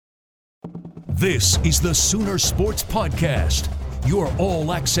This is the Sooner Sports Podcast, your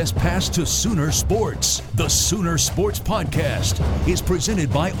all-access pass to Sooner Sports. The Sooner Sports Podcast is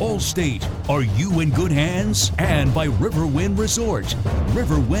presented by Allstate. Are you in good hands? And by Riverwind Resort.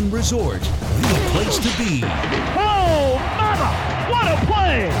 Riverwind Resort, the place to be. Oh, mama! What a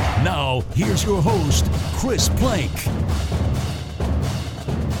play! Now, here's your host, Chris Plank.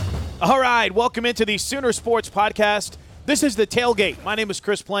 All right, welcome into the Sooner Sports Podcast. This is the Tailgate. My name is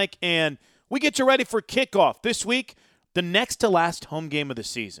Chris Plank, and we get you ready for kickoff this week, the next to last home game of the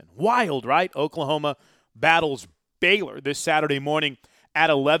season. Wild, right? Oklahoma battles Baylor this Saturday morning at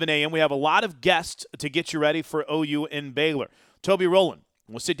 11 a.m. We have a lot of guests to get you ready for OU and Baylor. Toby Rowland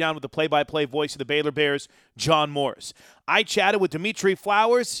will sit down with the play-by-play voice of the Baylor Bears, John Morris. I chatted with Dmitri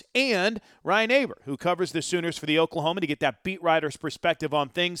Flowers and Ryan Aber, who covers the Sooners for the Oklahoman, to get that beat writer's perspective on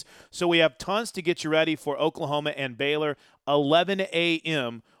things. So we have tons to get you ready for Oklahoma and Baylor, 11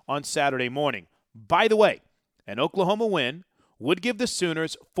 a.m. on Saturday morning. By the way, an Oklahoma win would give the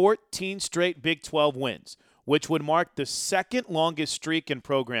Sooners 14 straight Big 12 wins, which would mark the second longest streak in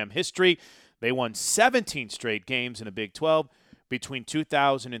program history. They won 17 straight games in the Big 12 between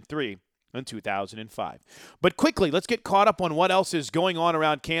 2003 and 2005. But quickly, let's get caught up on what else is going on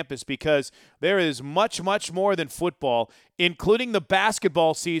around campus, because there is much, much more than football, including the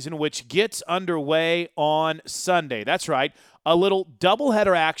basketball season, which gets underway on Sunday. That's right, a little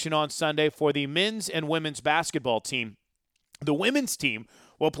doubleheader action on Sunday for the men's and women's basketball team. The women's team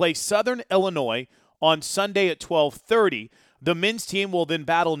will play Southern Illinois on Sunday at 12:30. The men's team will then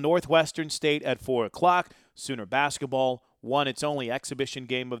battle Northwestern State at 4 o'clock. Sooner basketball won its only exhibition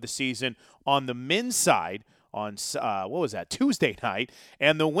game of the season on the men's side on, Tuesday night.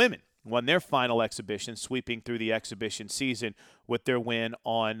 And the women won their final exhibition, sweeping through the exhibition season with their win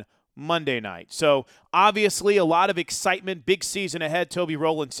on Monday night. So obviously a lot of excitement, big season ahead. Toby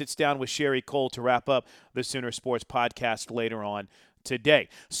Rowland sits down with Sherri, Coale to wrap up the Sooner Sports Podcast later on today.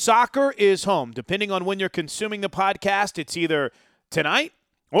 Soccer is home. Depending on when you're consuming the podcast, it's either tonight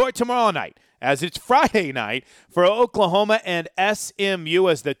or tomorrow night, as it's Friday night for Oklahoma and SMU,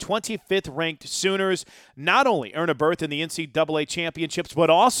 as the 25th ranked Sooners not only earn a berth in the NCAA championships, but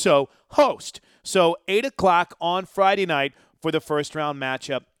also host. So 8 o'clock on Friday night for the first round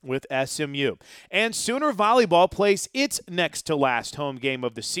matchup with SMU. And Sooner volleyball plays its next to last home game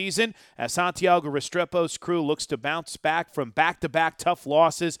of the season as Santiago Restrepo's crew looks to bounce back from back-to-back tough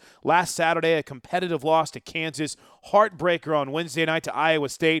losses. Last Saturday, a competitive loss to Kansas, heartbreaker on Wednesday night to Iowa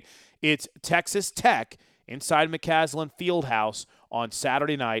State. It's Texas Tech inside McCaslin Fieldhouse on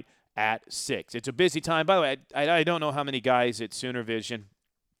Saturday night at 6. It's a busy time. By the way, I don't know how many guys at Sooner Vision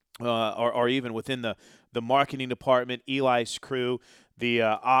or even within the marketing department, Eli's crew, the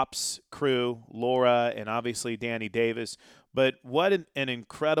ops crew, Laura, and obviously Danny Davis. But what an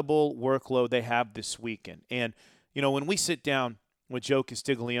incredible workload they have this weekend. And, you know, when we sit down with Joe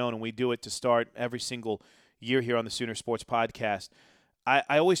Castiglione, and we do it to start every single year here on the Sooner Sports Podcast,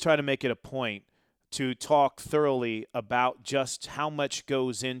 I always try to make it a point to talk thoroughly about just how much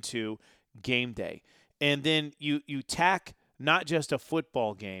goes into game day. And then you tack not just a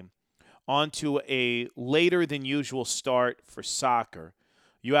football game onto a later than usual start for soccer.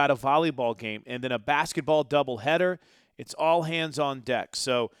 You add a volleyball game and then a basketball doubleheader. It's all hands on deck.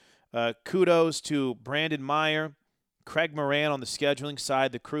 So kudos to Brandon Meyer, Craig Moran on the scheduling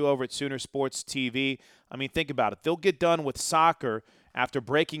side, the crew over at Sooner Sports TV. I mean, think about it. They'll get done with soccer after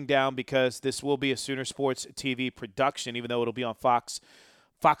breaking down, because this will be a Sooner Sports TV production, even though it'll be on Fox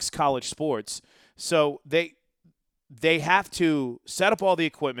College Sports. So they have to set up all the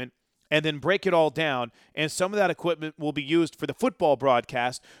equipment and then break it all down, and some of that equipment will be used for the football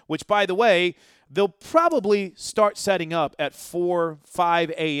broadcast, which, by the way, they'll probably start setting up at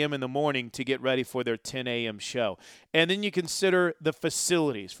 5 a.m. in the morning to get ready for their 10 a.m. show. And then you consider the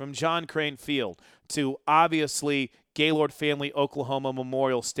facilities, from John Crane Field to, obviously, Gaylord Family Oklahoma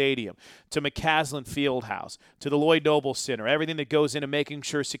Memorial Stadium, to McCaslin Fieldhouse, to the Lloyd Noble Center, everything that goes into making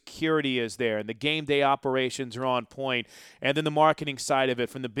sure security is there and the game day operations are on point, and then the marketing side of it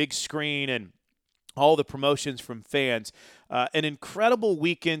from the big screen and all the promotions from fans. An incredible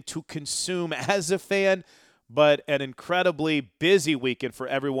weekend to consume as a fan, but an incredibly busy weekend for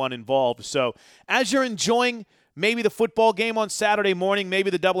everyone involved. So as you're enjoying maybe the football game on Saturday morning, maybe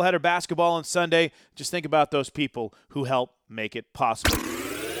the doubleheader basketball on Sunday, just think about those people who help make it possible. It's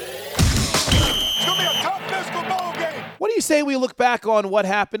going to be a tough basketball game. What do you say we look back on what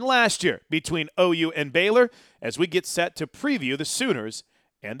happened last year between OU and Baylor as we get set to preview the Sooners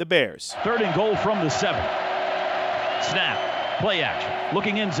and the Bears? 3rd and goal from the 7. Snap. Play action.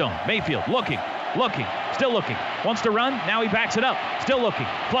 Looking end zone. Mayfield looking. Still looking. Wants to run. Now he backs it up. Still looking.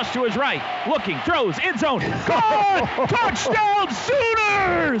 Flush to his right. Looking. Throws. End zone. Gone! Touchdown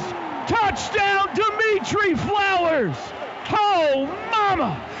Sooners! Touchdown Dmitri Flowers! Oh,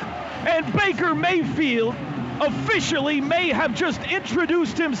 mama! And Baker Mayfield officially may have just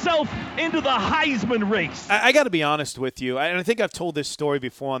introduced himself into the Heisman race. I got to be honest with you. I think I've told this story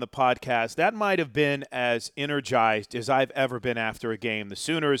before on the podcast. That might have been as energized as I've ever been after a game. The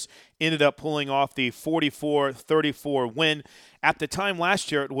Sooners ended up pulling off the 44-34 win. At the time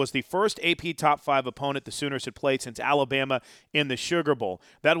last year, it was the first AP Top 5 opponent the Sooners had played since Alabama in the Sugar Bowl.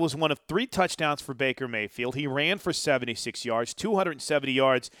 That was one of 3 touchdowns for Baker Mayfield. He ran for 76 yards, 270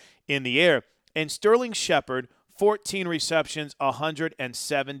 yards in the air. And Sterling Shepard, 14 receptions,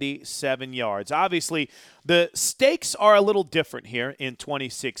 177 yards. Obviously, the stakes are a little different here in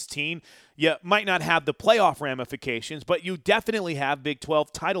 2016. You might not have the playoff ramifications, but you definitely have Big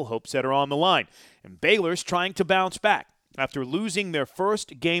 12 title hopes that are on the line. And Baylor's trying to bounce back after losing their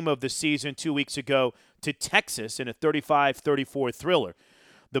first game of the season 2 weeks ago to Texas in a 35-34 thriller.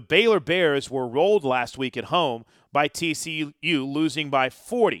 The Baylor Bears were rolled last week at home by TCU, losing by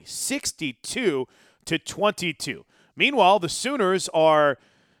 40, 62-22. Meanwhile, the Sooners are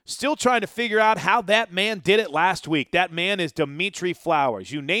still trying to figure out how that man did it last week. That man is Dmitri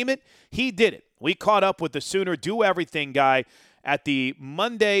Flowers. You name it, he did it. We caught up with the Sooner do-everything guy at the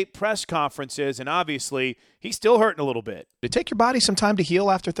Monday press conferences, and obviously he's still hurting a little bit. Did it take your body some time to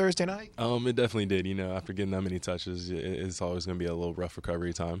heal after Thursday night? It definitely did. After getting that many touches, it's always going to be a little rough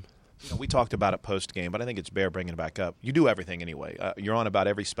recovery time. We talked about it post-game, but I think it's Bear bringing it back up. You do everything anyway. You're on about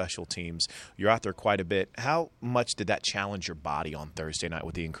every special teams. You're out there quite a bit. How much did that challenge your body on Thursday night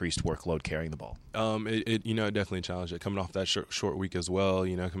with the increased workload carrying the ball? It definitely challenged it. Coming off that short week as well,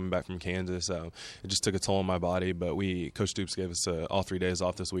 coming back from Kansas, it just took a toll on my body. But Coach Stoops gave us all 3 days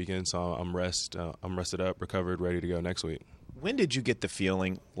off this weekend, so I'm rested up, recovered, ready to go next week. When did you get the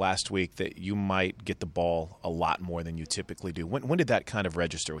feeling last week that you might get the ball a lot more than you typically do? When did that kind of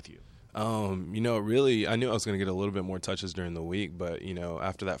register with you? Really, I knew I was going to get a little bit more touches during the week, but,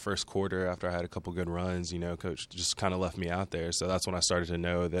 after that first quarter, after I had a couple good runs, Coach just kind of left me out there. So that's when I started to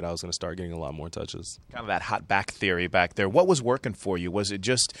know that I was going to start getting a lot more touches. Kind of that hot back theory back there. What was working for you? Was it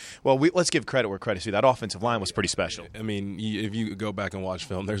just, let's give credit where credit's due. That offensive line was pretty special. I mean, if you go back and watch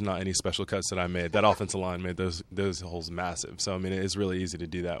film, there's not any special cuts that I made. That offensive line made those holes massive. So, I mean, it's really easy to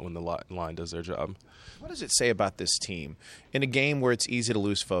do that when the line does their job. What does it say about this team? In a game where it's easy to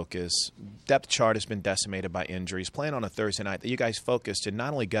lose focus, depth chart has been decimated by injuries, playing on a Thursday night, that you guys focused and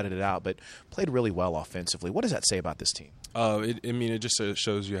not only gutted it out, but played really well offensively. What does that say about this team? It just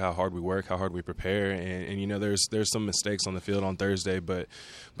shows you how hard we work, how hard we prepare, and there's some mistakes on the field on Thursday, but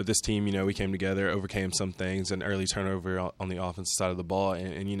this team, we came together, overcame some things, an early turnover on the offensive side of the ball,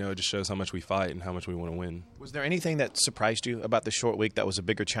 and it just shows how much we fight and how much we want to win. Was there anything that surprised you about the short week that was a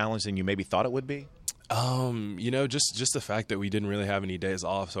bigger challenge than you maybe thought it would be? Just the fact that we didn't really have any days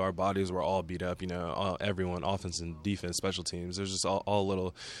off, so our bodies were all beat up. Everyone, offense and defense, special teams. It was just all a little.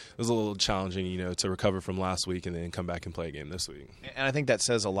 It was a little challenging, to recover from last week and then come back and play a game this week. And I think that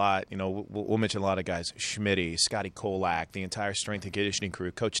says a lot. We'll mention a lot of guys: Schmitty, Scotty Coale, the entire strength and conditioning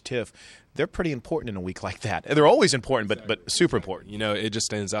crew, Coach Tiff. They're pretty important in a week like that. They're always important, but super important. It just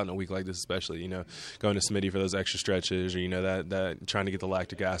stands out in a week like this, especially. Going to Smitty for those extra stretches, or that trying to get the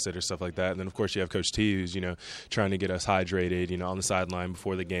lactic acid or stuff like that. And then of course you have Coach T, who's trying to get us hydrated, on the sideline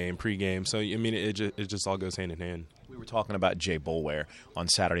before the game, pregame. So it just all goes hand in hand. We were talking about Jay Boulware on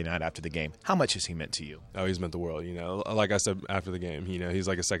Saturday night after the game. How much has he meant to you? Oh, he's meant the world. Like I said after the game, he's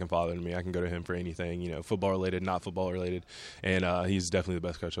like a second father to me. I can go to him for anything, football related, not football related, and he's definitely the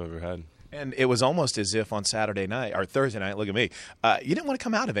best coach I've ever had. And it was almost as if on Saturday night or Thursday night, look at me, you didn't want to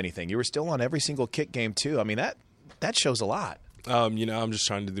come out of anything. You were still on every single kick game too. I mean, that shows a lot. I'm just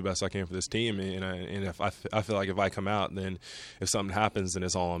trying to do the best I can for this team, and if I feel like if I come out, then if something happens, then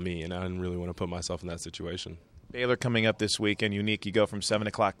it's all on me, and I didn't really want to put myself in that situation. Baylor coming up this weekend, unique. You go from 7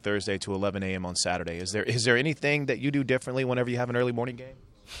 o'clock Thursday to 11 a.m. on Saturday. Is there anything that you do differently whenever you have an early morning game?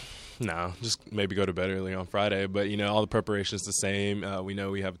 No, just maybe go to bed early on Friday. But, all the preparation is the same. We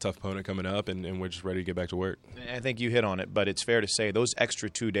know we have a tough opponent coming up, and we're just ready to get back to work. I think you hit on it, but it's fair to say those extra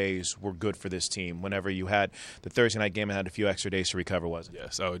 2 days were good for this team. Whenever you had the Thursday night game and had a few extra days to recover, wasn't it?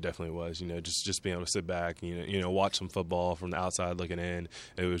 Yes, it definitely was. Just being able to sit back, watch some football from the outside looking in,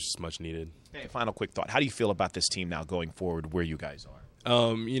 it was just much needed. Hey, final quick thought. How do you feel about this team now going forward where you guys are?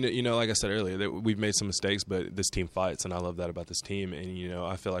 Like I said earlier, that we've made some mistakes, but this team fights, and I love that about this team. And,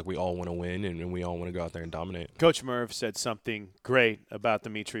 I feel like we all want to win, and we all want to go out there and dominate. Coach Merv said something great about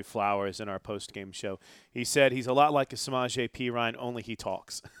Dmitri Flowers in our post-game show. He said he's a lot like a Samaje Perine, only he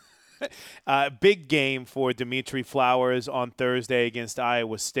talks. Big game for Dmitri Flowers on Thursday against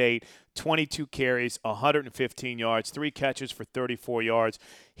Iowa State. 22 carries, 115 yards, 3 catches for 34 yards.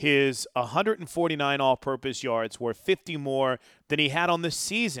 His 149 all-purpose yards were 50 more than he had on the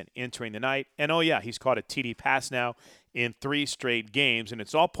season entering the night. And, oh, yeah, he's caught a TD pass now in 3 straight games. And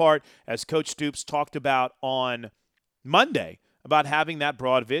it's all part, as Coach Stoops talked about on Monday, about having that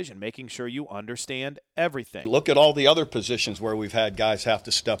broad vision, making sure you understand everything. Look at all the other positions where we've had guys have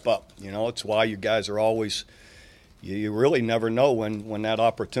to step up. You know, it's why you guys are always – you really never know when that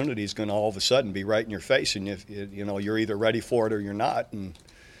opportunity is going to all of a sudden be right in your face, and you know you're either ready for it or you're not. And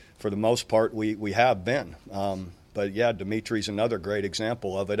for the most part, we have been. But yeah, Dimitri's another great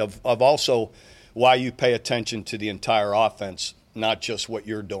example of it. Of also why you pay attention to the entire offense, not just what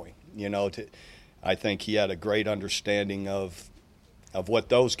you're doing. You know, I think he had a great understanding of what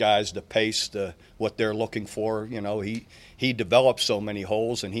those guys, the pace, what they're looking for. You know, he develops so many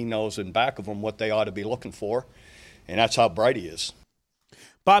holes, and he knows in back of them what they ought to be looking for. And that's how bright he is.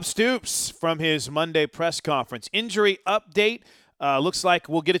 Bob Stoops from his Monday press conference. Injury update. Looks like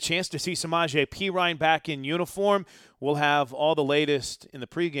we'll get a chance to see Samaje Perine back in uniform. We'll have all the latest in the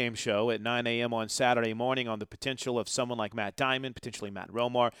pregame show at 9 a.m. on Saturday morning on the potential of someone like Matt Diamond, potentially Matt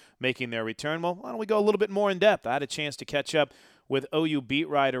Romar, making their return. Well, why don't we go a little bit more in depth? I had a chance to catch up with OU beat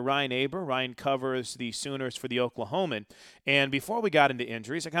writer Ryan Aber. Ryan covers the Sooners for the Oklahoman. And before we got into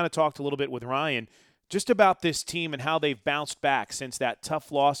injuries, I kind of talked a little bit with Ryan just about this team and how they've bounced back since that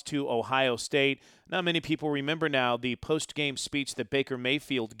tough loss to Ohio State. Not many people remember now the post-game speech that Baker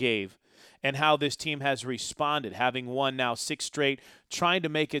Mayfield gave and how this team has responded, having won now 6 straight, trying to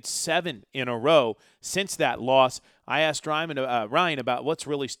make it 7 in a row since that loss. I asked Ryan about what's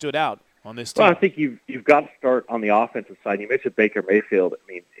really stood out on this team. Well, I think you've got to start on the offensive side. You mentioned Baker Mayfield. I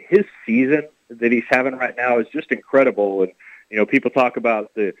mean, his season that he's having right now is just incredible. And, you know, people talk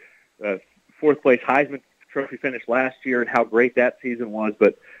about the fourth-place Heisman Trophy finish last year and how great that season was.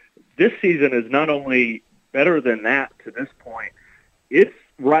 But this season is not only better than that to this point, it's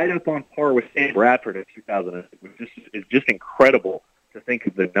right up on par with Sam Bradford in 2006, which is just incredible to think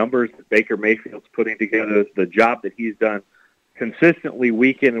of the numbers that Baker Mayfield's putting together, the job that he's done consistently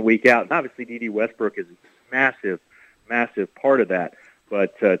week in and week out. And obviously D.D. Westbrook is a massive, massive part of that.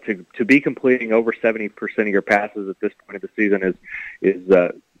 But to be completing over 70% of your passes at this point of the season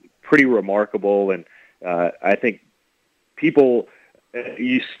is pretty remarkable. And I think people,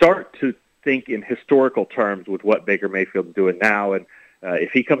 you start to think in historical terms with what Baker Mayfield's doing now. And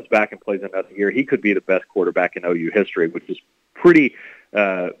if he comes back and plays another year, he could be the best quarterback in OU history, which is pretty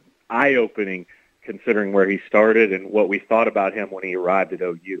eye-opening considering where he started and what we thought about him when he arrived at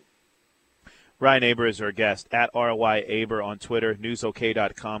OU. Ryan Aber is our guest, at RY Aber on Twitter.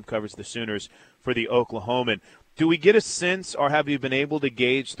 NewsOK.com covers the Sooners for the Oklahoman. Do we get a sense, or have you been able to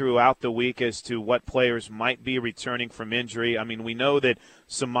gauge throughout the week as to what players might be returning from injury? I mean, we know that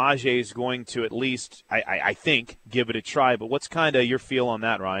Samaje is going to at least, I think, give it a try. But what's kind of your feel on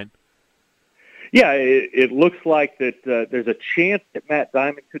that, Ryan? Yeah, it looks like that there's a chance that Matt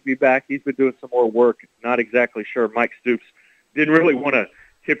Diamond could be back. He's been doing some more work. Not exactly sure. Mike Stoops didn't really want to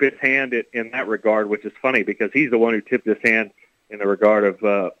tip his hand in that regard, which is funny because he's the one who tipped his hand in the regard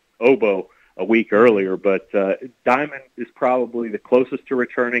of Obo a week earlier. But Diamond is probably the closest to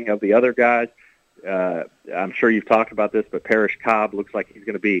returning of the other guys. I'm sure you've talked about this, but Parrish Cobb looks like he's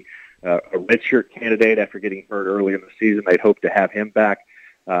going to be a redshirt candidate after getting hurt early in the season. They'd hope to have him back.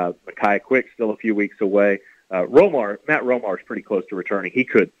 Mekhi Quick still a few weeks away. Matt Romar is pretty close to returning. He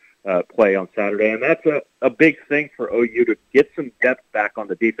could play on Saturday, and that's a big thing for OU to get some depth back on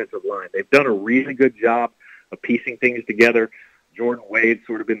the defensive line. They've done a really good job of piecing things together. Jordan Wade's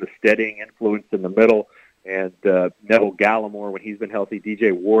sort of been the steadying influence in the middle, and Neville Gallimore, when he's been healthy,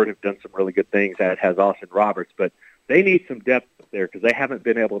 DJ Ward have done some really good things, as has Austin Roberts. But they need some depth there because they haven't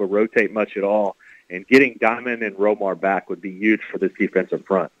been able to rotate much at all, and getting Diamond and Romar back would be huge for this defensive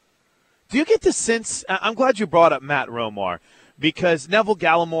front. Do you get the sense – I'm glad you brought up Matt Romar because Neville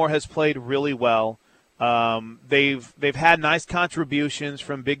Gallimore has played really well. They've had nice contributions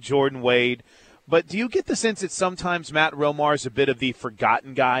from Big Jordan Wade. But do you get the sense that sometimes Matt Romar is a bit of the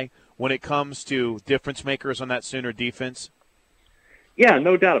forgotten guy when it comes to difference makers on that Sooner defense? Yeah,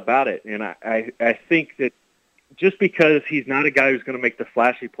 no doubt about it. And I think that just because he's not a guy who's going to make the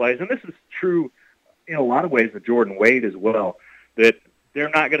flashy plays, and this is true in a lot of ways with Jordan Wade as well, that they're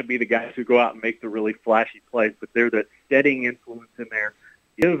not going to be the guys who go out and make the really flashy plays, but they're the steadying influence in there.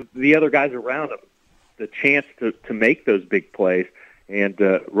 Give the other guys around them the chance to make those big plays. And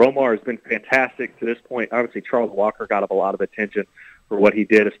Romar has been fantastic to this point. Obviously, Charles Walker got up a lot of attention for what he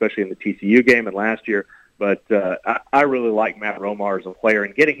did, especially in the TCU game and last year. But I really like Matt Romar as a player,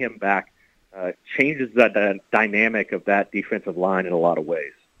 and getting him back changes the dynamic of that defensive line in a lot of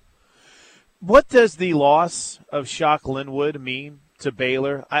ways. What does the loss of Shock Linwood mean to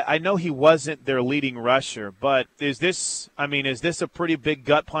Baylor? I know he wasn't their leading rusher, but is this a pretty big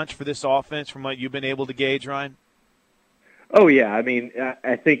gut punch for this offense from what you've been able to gauge, Ryan? Oh, yeah. I mean,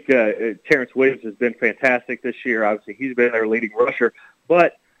 I think Terrence Williams has been fantastic this year. Obviously, he's been their leading rusher.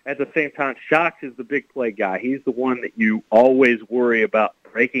 But at the same time, Shocks is the big play guy. He's the one that you always worry about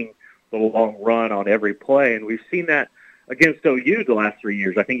breaking the long run on every play. And we've seen that against OU the last 3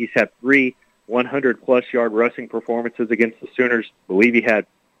 years. I think he's had 3 100-plus yard rushing performances against the Sooners. I believe he had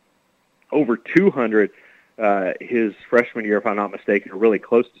over 200 his freshman year, if I'm not mistaken, or really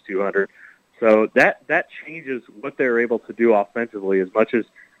close to 200. So that changes what they're able to do offensively as much as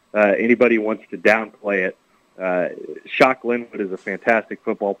anybody wants to downplay it. Shock Linwood is a fantastic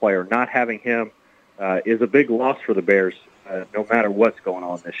football player. Not having him is a big loss for the Bears, no matter what's going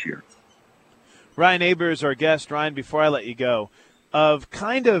on this year. Ryan Aber is our guest. Ryan, before I let you go, of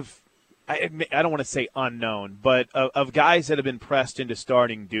kind of, I don't want to say unknown, but of guys that have been pressed into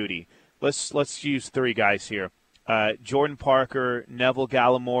starting duty, let's use 3 guys here. Jordan Parker, Neville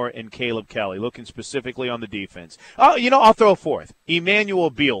Gallimore, and Caleb Kelly, looking specifically on the defense. Oh, I'll throw a 4th, Emmanuel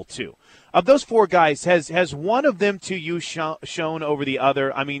Beal, too. Of those 4 guys, has one of them to you shown over the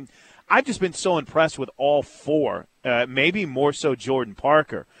other? I mean, I've just been so impressed with all 4, maybe more so Jordan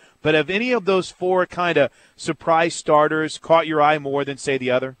Parker. But have any of those 4 kind of surprise starters caught your eye more than, say, the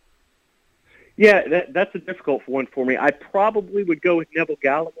other? Yeah, that's a difficult one for me. I probably would go with Neville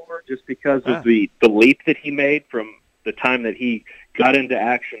Gallimore just because of the leap that he made from the time that he got into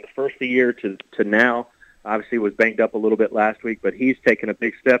action the first of the year to now. Obviously was banged up a little bit last week, but he's taken a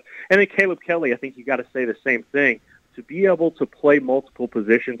big step. And then Caleb Kelly, I think you got to say the same thing. To be able to play multiple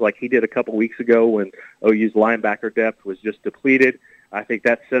positions like he did a couple weeks ago when OU's linebacker depth was just depleted, I think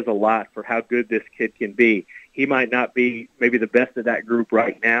that says a lot for how good this kid can be. He might not be maybe the best of that group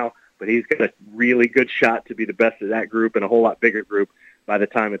right now, but he's got a really good shot to be the best of that group and a whole lot bigger group by the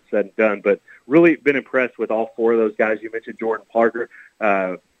time it's said and done. But really been impressed with all 4 of those guys. You mentioned Jordan Parker.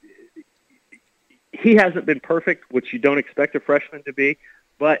 He hasn't been perfect, which you don't expect a freshman to be,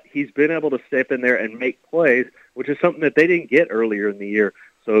 but he's been able to step in there and make plays, which is something that they didn't get earlier in the year.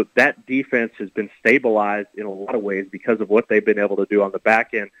 So that defense has been stabilized in a lot of ways because of what they've been able to do on the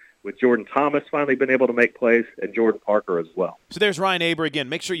back end, with Jordan Thomas finally been able to make plays and Jordan Parker as well. So there's Ryan Aber again.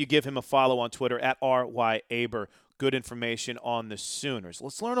 Make sure you give him a follow on Twitter at RYAber. Good information on the Sooners.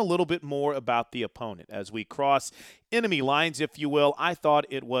 Let's learn a little bit more about the opponent as we cross enemy lines, if you will. I thought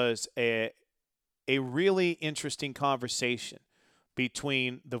it was a really interesting conversation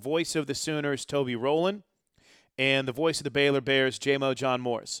between the voice of the Sooners, Toby Rowland, and the voice of the Baylor Bears, J-Mo John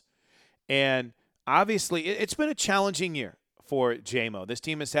Morris. And obviously it's been a challenging year for J-Mo. This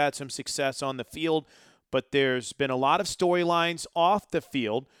team has had some success on the field, but there's been a lot of storylines off the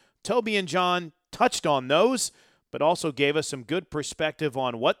field. Toby and John touched on those, but also gave us some good perspective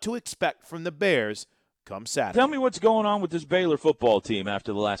on what to expect from the Bears come Saturday. Tell me what's going on with this Baylor football team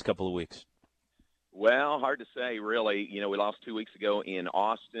after the last couple of weeks. Well, hard to say, really. We lost 2 weeks ago in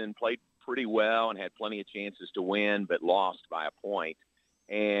Austin, played pretty well and had plenty of chances to win, but lost by a point.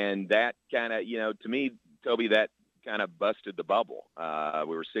 And that kind of, to me, Toby, that kind of busted the bubble.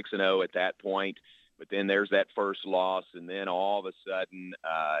 We were 6-0 at that point, but then there's that first loss, and then all of a sudden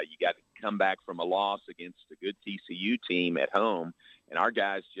you got to come back from a loss against a good TCU team at home, and our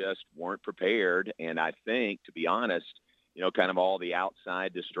guys just weren't prepared. And I think, to be honest, kind of all the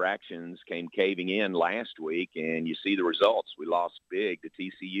outside distractions came caving in last week, and you see the results. We lost big to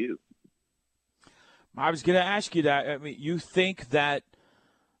TCU. I was going to ask you that. I mean, you think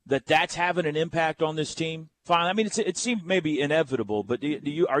that's having an impact on this team? Fine. I mean, it seemed maybe inevitable, but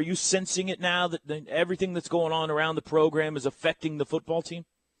are you sensing it now that everything that's going on around the program is affecting the football team?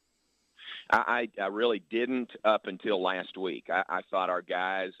 I really didn't up until last week. I thought our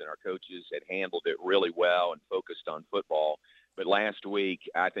guys and our coaches had handled it really well and focused on football. But last week,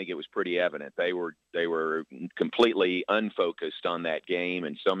 I think it was pretty evident. They were completely unfocused on that game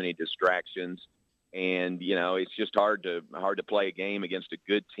and so many distractions. And, it's just hard to play a game against a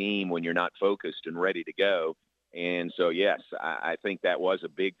good team when you're not focused and ready to go. And so, yes, I think that was a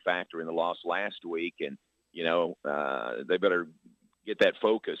big factor in the loss last week. And, they better get that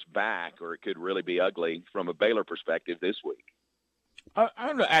focus back or it could really be ugly from a Baylor perspective this week. I'm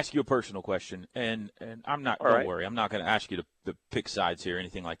going to ask you a personal question, and I'm not – don't worry. I'm not going to ask you to pick sides here or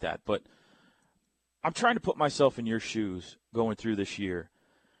anything like that. But I'm trying to put myself in your shoes going through this year.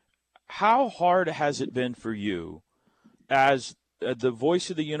 How hard has it been for you as the voice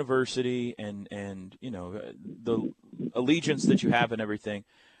of the university and the allegiance that you have and everything.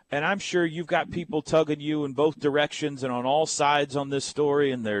 And I'm sure you've got people tugging you in both directions and on all sides on this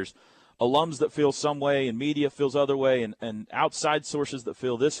story, and there's alums that feel some way and media feels other way and outside sources that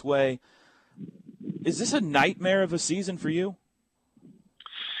feel this way. Is this a nightmare of a season for you?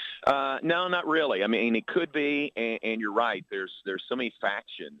 No, not really. I mean, it could be, and you're right. There's so many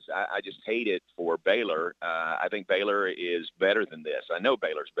factions. I just hate it for Baylor. I think Baylor is better than this. I know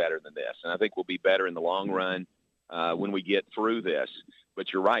Baylor's better than this, and I think we'll be better in the long run when we get through this.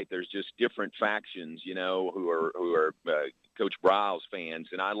 But you're right. There's just different factions, who are Coach Briles fans,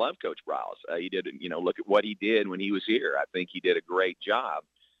 and I love Coach Briles. He did, look at what he did when he was here. I think he did a great job.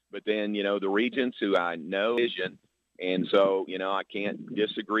 But then, the Regents, who I know, vision. And so, I can't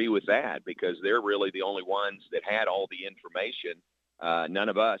disagree with that because they're really the only ones that had all the information. None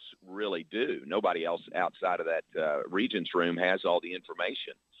of us really do. Nobody else outside of that Regents room has all the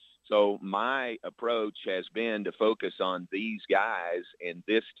information. So my approach has been to focus on these guys and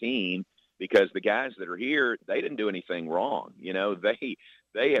this team because the guys that are here, they didn't do anything wrong.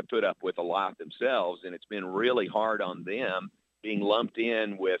 They have put up with a lot themselves, and it's been really hard on them being lumped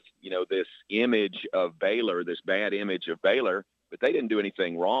in with, this image of Baylor, this bad image of Baylor, but they didn't do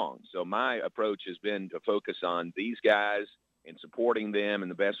anything wrong. So my approach has been to focus on these guys and supporting them in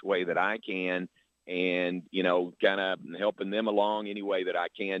the best way that I can and, kind of helping them along any way that I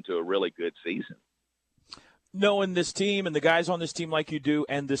can to a really good season. Knowing this team and the guys on this team like you do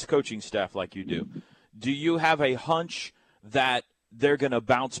and this coaching staff like you do you have a hunch that they're going to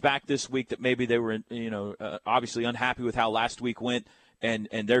bounce back this week, that maybe they were, obviously unhappy with how last week went and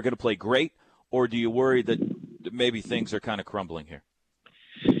they're going to play great? Or do you worry that maybe things are kind of crumbling here?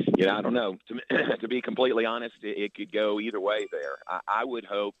 I don't know. To be completely honest, it could go either way there. I would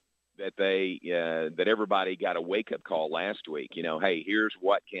hope that that everybody got a wake-up call last week. Hey, here's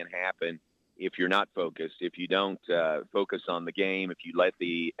what can happen if you're not focused, if you don't focus on the game, if you let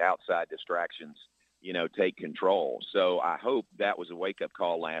the outside distractions take control. So I hope that was a wake-up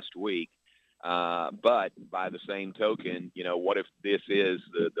call last week. But by the same token, what if this is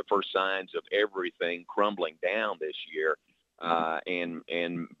the first signs of everything crumbling down this year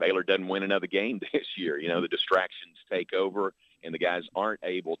and Baylor doesn't win another game this year? The distractions take over and the guys aren't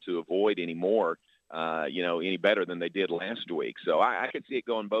able to avoid anymore, any better than they did last week. So I could see it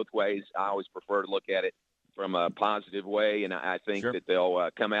going both ways. I always prefer to look at it from a positive way, and I think that they'll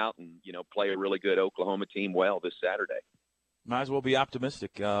come out and, play a really good Oklahoma team well this Saturday. Might as well be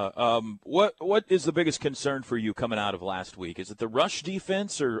optimistic. What is the biggest concern for you coming out of last week? Is it the rush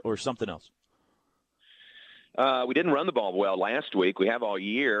defense or something else? We didn't run the ball well last week. We have all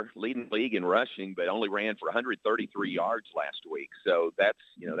year, leading the league in rushing, but only ran for 133 yards last week. So that's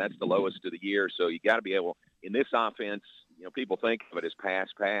the lowest of the year. So you got to be able, in this offense, people think of it as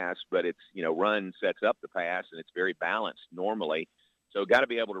pass, but it's, run sets up the pass, and it's very balanced normally. So got to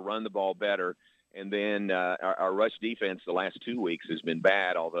be able to run the ball better. And then our rush defense the last 2 weeks has been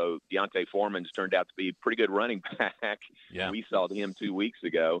bad, although Deontay Foreman's turned out to be a pretty good running back. Yeah. We saw him 2 weeks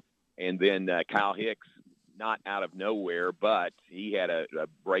ago. And then Kyle Hicks, not out of nowhere, but he had a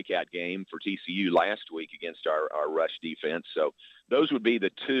breakout game for TCU last week against our rush defense. So those would be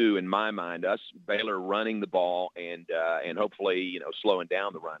the two in my mind, us, Baylor running the ball and hopefully, slowing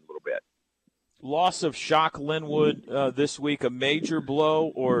down the run a little bit. Loss of Shock Linwood this week, a major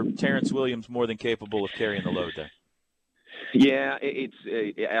blow, or Terrence Williams more than capable of carrying the load there? Yeah,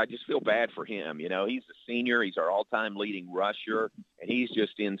 I just feel bad for him. He's a senior. He's our all-time leading rusher, and he's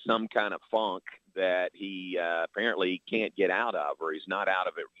just in some kind of funk that he apparently can't get out of, or he's not out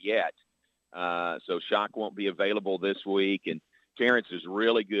of it yet. So Shock won't be available this week, and Terrence is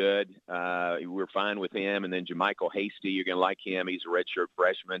really good. We're fine with him. And then Jermichael Hasty, you're going to like him. He's a redshirt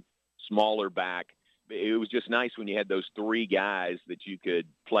freshman, smaller back. It was just nice when you had those three guys that you could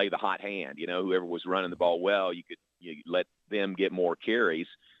play the hot hand. Whoever was running the ball well, you let them get more carries.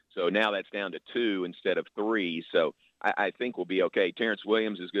 So now that's down to 2 instead of 3. So I think we'll be okay. Terrence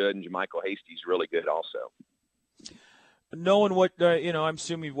Williams is good, and Jermichael Hasty's really good also. Knowing what, I'm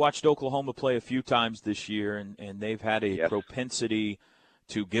assuming you've watched Oklahoma play a few times this year, and they've had a propensity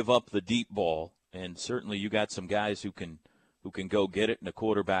to give up the deep ball. And certainly you got some guys who can go get it, and a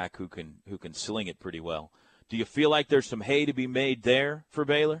quarterback who can sling it pretty well. Do you feel like there's some hay to be made there for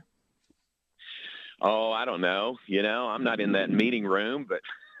Baylor? Oh, I don't know. I'm not in that meeting room, but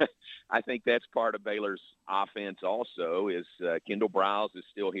I think that's part of Baylor's offense also is Kendall Briles is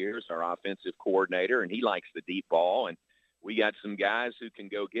still here as our offensive coordinator, and he likes the deep ball. And we got some guys who can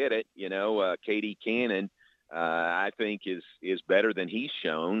go get it. Katie Cannon, I think, is better than he's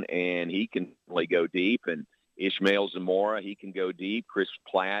shown, and he can really go deep. And Ishmael Zamora, he can go deep. Chris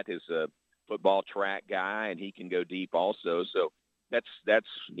Platt is a football track guy, and he can go deep also. So that's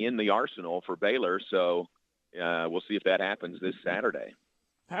in the arsenal for Baylor. So we'll see if that happens this Saturday.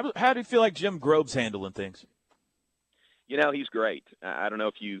 How do you feel like Jim Grobe's handling things? He's great. I don't know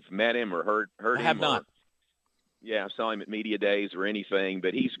if you've met him or heard him. I have not. Yeah, I saw him at media days or anything,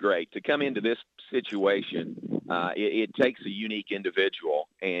 but he's great. To come into this situation, it takes a unique individual,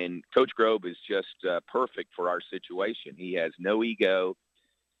 and Coach Grobe is just perfect for our situation. He has no ego.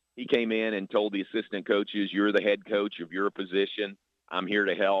 He came in and told the assistant coaches, you're the head coach of your position. I'm here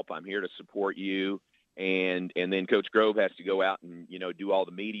to help. I'm here to support you. And then Coach Grobe has to go out and, do all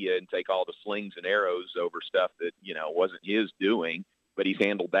the media and take all the slings and arrows over stuff that, wasn't his doing. But he's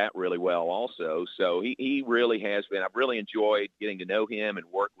handled that really well also. So he really has been. I've really enjoyed getting to know him and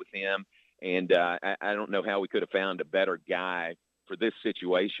work with him. And I don't know how we could have found a better guy for this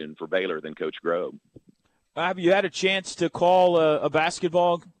situation for Baylor than Coach Grobe. Have you had a chance to call a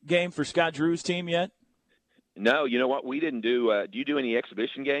basketball game for Scott Drew's team yet? No, you know what? We didn't do you do any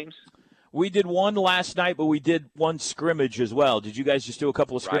exhibition games? We did one last night, but we did one scrimmage as well. Did you guys just do a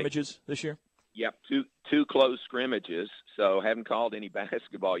couple of scrimmages this year? Yep, two closed scrimmages, so haven't called any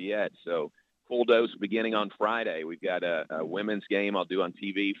basketball yet. So full dose beginning on Friday. We've got a women's game I'll do on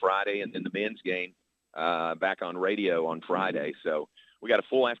TV Friday, and then the men's game back on radio on Friday. So we got a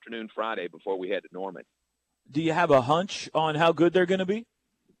full afternoon Friday before we head to Norman. Do you have a hunch on how good they're going to be?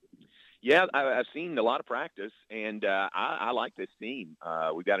 Yeah, I've seen a lot of practice, and I like this team.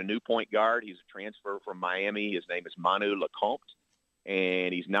 We've got a new point guard. He's a transfer from Miami. His name is Manu Lecomte.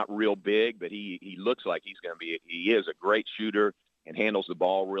 And he's not real big, but he looks like he's going to be. He is a great shooter and handles the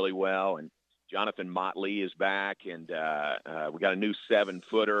ball really well. And Jonathan Motley is back, and we got a new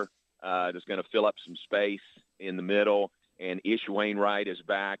 7-footer that's going to fill up some space in the middle. And Ish Wainwright is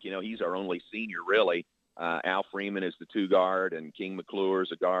back. He's our only senior really. Al Freeman is the 2 guard, and King McClure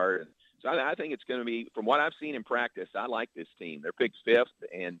is a guard. So I think it's going to be, from what I've seen in practice, I like this team. They're picked 5th,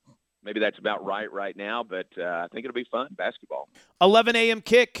 and maybe that's about right now, but I think it'll be fun, basketball. 11 a.m.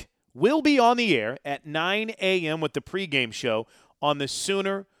 kick. We'll be on the air at 9 a.m. with the pregame show on the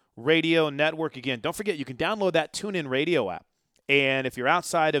Sooner Radio Network. Again, don't forget, you can download that TuneIn Radio app. And if you're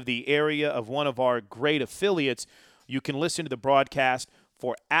outside of the area of one of our great affiliates, you can listen to the broadcast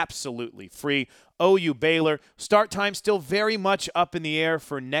for absolutely free. OU Baylor, start time still very much up in the air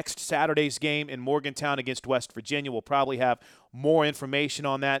for next Saturday's game in Morgantown against West Virginia. We'll probably have more information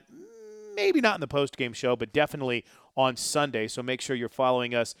on that. Maybe not in the post-game show, but definitely on Sunday. So make sure you're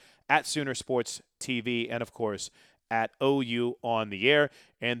following us at Sooner Sports TV and, of course, at OU on the air.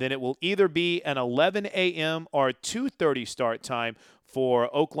 And then it will either be an 11 a.m. or 2:30 start time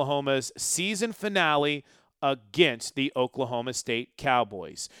for Oklahoma's season finale against the Oklahoma State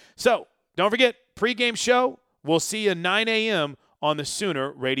Cowboys. So don't forget, pregame show. We'll see you 9 a.m. on the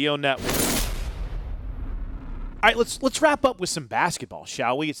Sooner Radio Network. All right, let's wrap up with some basketball,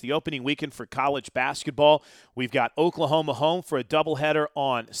 shall we? It's the opening weekend for college basketball. We've got Oklahoma home for a doubleheader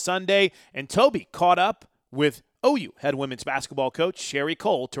on Sunday, and Toby caught up with OU head women's basketball coach Sherri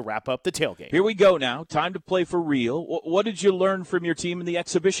Coale to wrap up the tailgate. Here we go now. Time to play for real. What did you learn from your team in the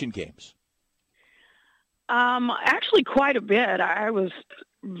exhibition games? Actually, quite a bit. I was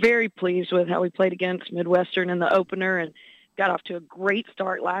very pleased with how we played against Midwestern in the opener and got off to a great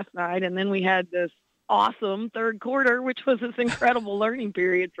start last night. And then we had this awesome third quarter, which was this incredible learning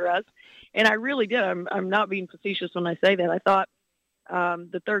period for us. And I really did. I'm not being facetious when I say that. I thought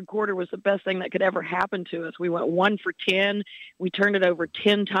the third quarter was the best thing that could ever happen to us. We went 1 for 10. We turned it over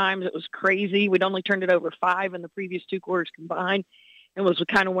 10 times. It was crazy. We'd only turned it over 5 in the previous 2 quarters combined. It was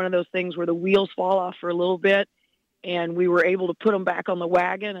kind of one of those things where the wheels fall off for a little bit, and we were able to put them back on the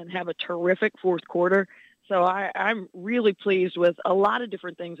wagon and have a terrific fourth quarter. So I'm really pleased with a lot of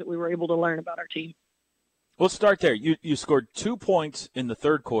different things that we were able to learn about our team. Let's start there. You scored 2 points in the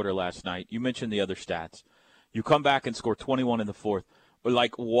third quarter last night. You mentioned the other stats. You come back and score 21 in the fourth.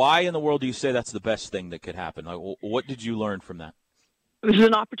 But, why in the world do you say that's the best thing that could happen? What did you learn from that? It was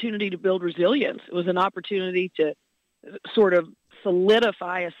an opportunity to build resilience. It was an opportunity to sort of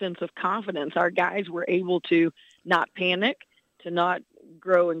solidify a sense of confidence. Our guys were able to not panic, to not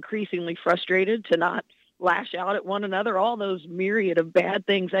grow increasingly frustrated, to not lash out at one another, all those myriad of bad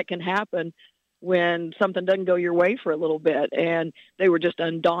things that can happen when something doesn't go your way for a little bit. And they were just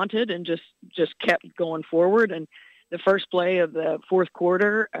undaunted and just kept going forward. And the first play of the fourth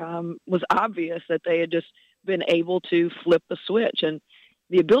quarter was obvious that they had just been able to flip the switch. And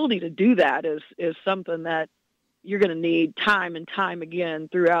the ability to do that is something that you're going to need time and time again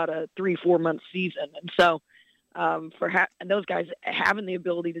throughout a 3-4 month season. And so those guys having the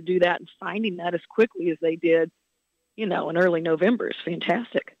ability to do that and finding that as quickly as they did, in early November is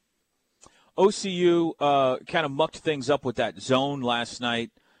fantastic. OCU kind of mucked things up with that zone last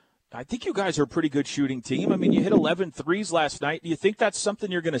night. I think you guys are a pretty good shooting team. I mean, you hit 11 threes last night. Do you think that's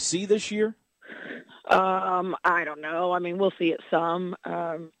something you're going to see this year? I don't know. I mean, we'll see it some.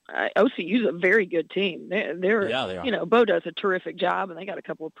 OCU's a very good team. They are. Bo does a terrific job, and they got a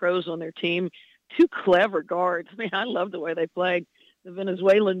couple of pros on their team. Two clever guards. I mean, I love the way they played. The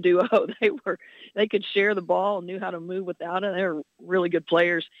Venezuelan duo, they could share the ball and knew how to move without it. They were really good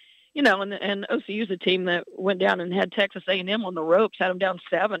players. And OCU's a team that went down and had Texas A&M on the ropes, had them down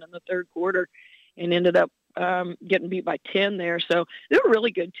 7 in the third quarter, and ended up getting beat by 10 there. So they're a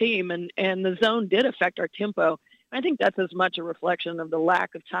really good team, and the zone did affect our tempo. I think that's as much a reflection of the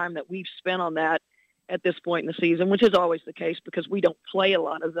lack of time that we've spent on that at this point in the season, which is always the case because we don't play a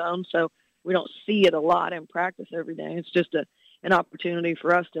lot of zone, so we don't see it a lot in practice every day. It's just an opportunity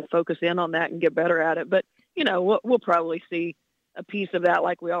for us to focus in on that and get better at it. But, we'll probably see a piece of that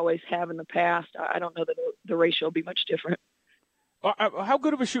like we always have in the past. I don't know that the ratio will be much different. How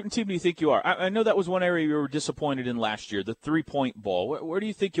good of a shooting team do you think you are? I know that was one area you were disappointed in last year, the three-point ball. Where do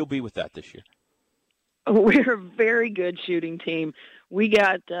you think you'll be with that this year? We're a very good shooting team. We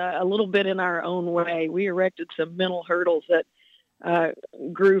got a little bit in our own way. We erected some mental hurdles that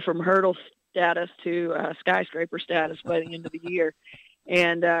grew from hurdle status to skyscraper status by the end of the year.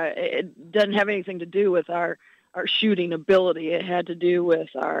 And it doesn't have anything to do with our shooting ability. It had to do with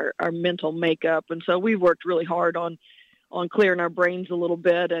our mental makeup. And so we've worked really hard on clearing our brains a little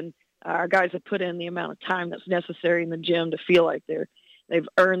bit, and our guys have put in the amount of time that's necessary in the gym to feel like they've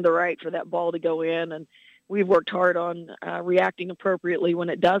earned the right for that ball to go in. And we've worked hard on reacting appropriately when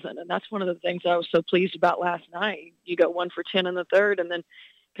it doesn't. And that's one of the things I was so pleased about last night. You go 1 for 10 in the third and then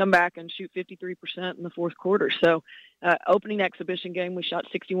come back and shoot 53% in the fourth quarter. So opening exhibition game, we shot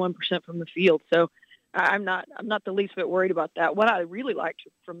 61% from the field. So I'm not the least bit worried about that. What I really liked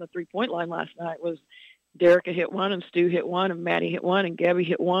from the 3-point line last night was Derica hit one, and Stu hit one, and Maddie hit one, and Gabby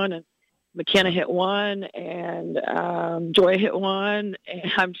hit one, and McKenna hit one, and Joya hit one,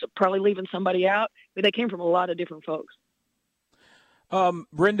 and I'm probably leaving somebody out, but they came from a lot of different folks.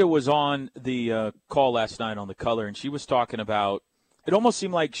 Brenda was on the call last night on the Color, and she was talking about, it almost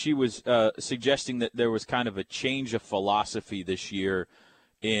seemed like she was suggesting that there was kind of a change of philosophy this year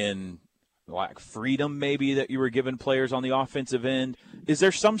in like freedom maybe that you were giving players on the offensive end. Is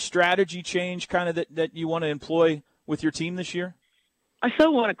there some strategy change kind of that you want to employ with your team this year? I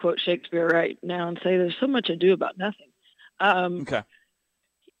so want to quote Shakespeare right now and say there's so much ado about nothing. Okay.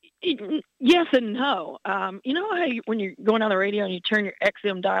 Yes and no. You know how when you're going on the radio and you turn your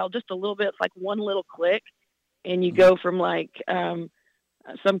XM dial just a little bit, it's like one little click, and you go from like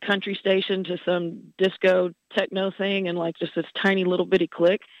some country station to some disco techno thing, and like just this tiny little bitty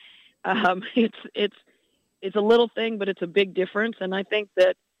click. It's a little thing, but it's a big difference. And I think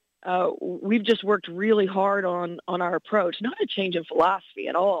that we've just worked really hard on our approach, not a change in philosophy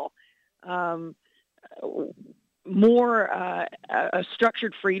at all. More a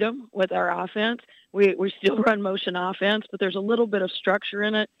structured freedom with our offense. We still run motion offense, but there's a little bit of structure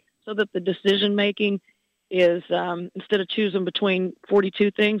in it so that the decision making is instead of choosing between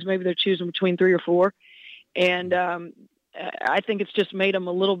 42 things, maybe they're choosing between 3 or 4. And I think it's just made them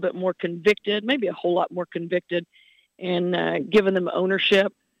a little bit more convicted, maybe a whole lot more convicted, and given them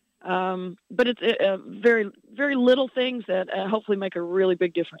ownership. But it's very, very little things that hopefully make a really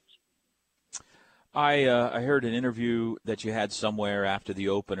big difference. I heard an interview that you had somewhere after the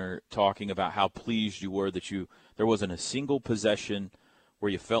opener talking about how pleased you were that there wasn't a single possession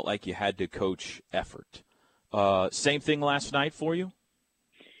where you felt like you had to coach effort. Same thing last night for you?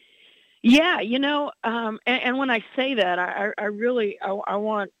 Yeah, and when I say that, I really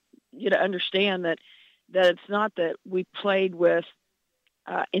want you to understand that it's not that we played with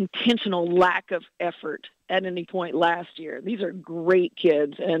intentional lack of effort at any point last year. These are great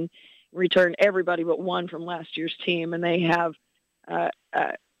kids, and returned everybody but one from last year's team, and they have a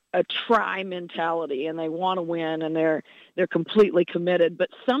try mentality, and they want to win, and they're completely committed. But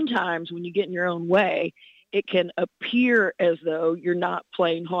sometimes when you get in your own way, it can appear as though you're not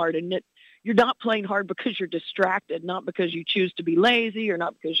playing hard, and you're not playing hard because you're distracted, not because you choose to be lazy or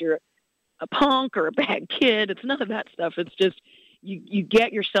not because you're a punk or a bad kid. It's none of that stuff. It's just you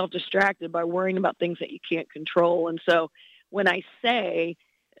get yourself distracted by worrying about things that you can't control. And so when I say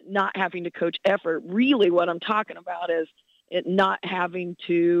not having to coach effort, really what I'm talking about is it not having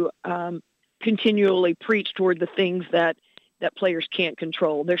to continually preach toward the things that players can't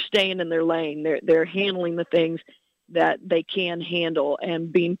control. They're staying in their lane. They're handling the things that they can handle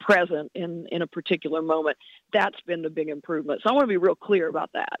and being present in a particular moment. That's been the big improvement. So I want to be real clear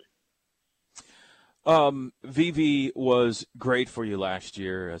about that. Vivi was great for you last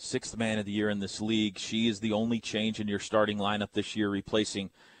year, a sixth man of the year in this league. She is the only change in your starting lineup this year, replacing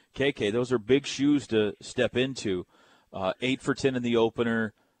KK. Those are big shoes to step into. 8 for 10 in the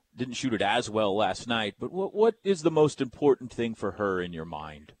opener. Didn't shoot it as well last night. But what is the most important thing for her in your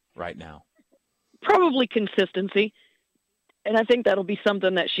mind right now? Probably consistency. And I think that'll be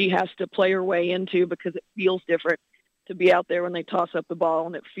something that she has to play her way into, because it feels different to be out there when they toss up the ball,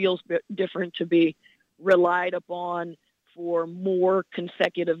 and it feels different to be relied upon for more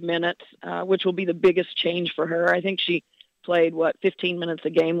consecutive minutes, which will be the biggest change for her. I think she played, 15 minutes a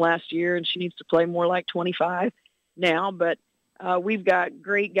game last year, and she needs to play more like 25 now. But we've got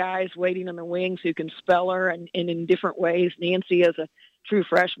great guys waiting in the wings who can spell her and in different ways. Nancy is a true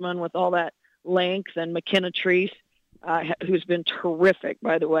freshman with all that length, and McKenna Treese, who's been terrific,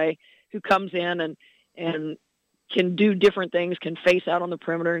 by the way, who comes in and can do different things, can face out on the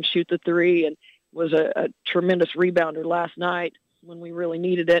perimeter and shoot the three, and was a tremendous rebounder last night when we really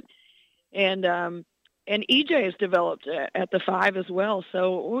needed it. And EJ has developed at the 5 as well.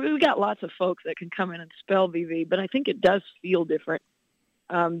 So we've got lots of folks that can come in and spell VV, but I think it does feel different.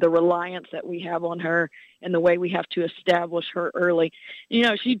 The reliance that we have on her and the way we have to establish her early. You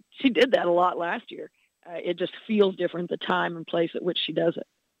know, she did that a lot last year. It just feels different, the time and place at which she does it.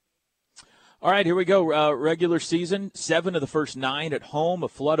 All right, here we go. Regular season, 7 of the first 9 at home. A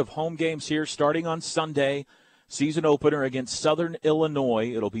flood of home games here starting on Sunday. Season opener against Southern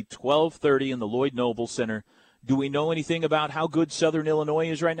Illinois. It'll be 12:30 in the Lloyd Noble Center. Do we know anything about how good Southern Illinois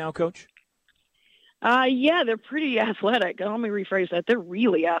is right now, Coach? Yeah, they're pretty athletic. Let me rephrase that. They're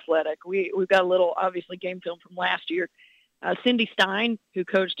really athletic. We've got a little, obviously, game film from last year. Cindy Stein, who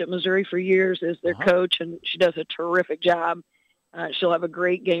coached at Missouri for years, is their coach, and she does a terrific job. She'll have a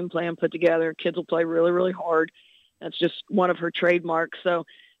great game plan put together. Kids will play really, really hard. That's just one of her trademarks. So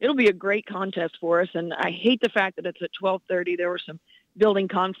it'll be a great contest for us. And I hate the fact that it's at 12:30. There were some building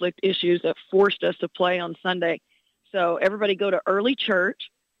conflict issues that forced us to play on Sunday. So everybody go to early church.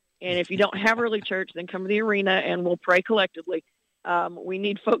 And if you don't have early church, then come to the arena and we'll pray collectively. We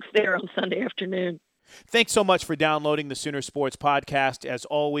need folks there on Sunday afternoon. Thanks so much for downloading the Sooner Sports Podcast. As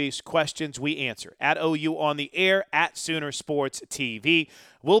always, questions we answer at OU on the air, at Sooner Sports TV.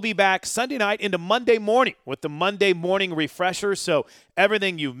 We'll be back Sunday night into Monday morning with the Monday morning refresher. So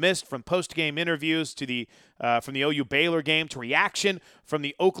everything you've missed, from post-game interviews to the from the OU Baylor game to reaction from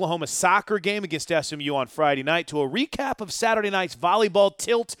the Oklahoma soccer game against SMU on Friday night to a recap of Saturday night's volleyball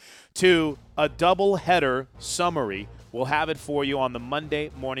tilt to a doubleheader summary. We'll have it for you on the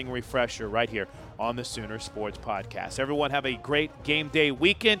Monday morning refresher right here on the Sooner Sports Podcast. Everyone have a great game day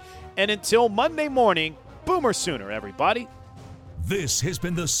weekend. And until Monday morning, Boomer Sooner, everybody. This has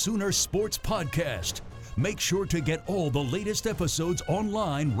been the Sooner Sports Podcast. Make sure to get all the latest episodes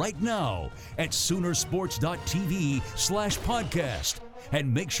online right now at Soonersports.tv/podcast.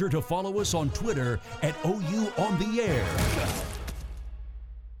 And make sure to follow us on Twitter at OU On The Air.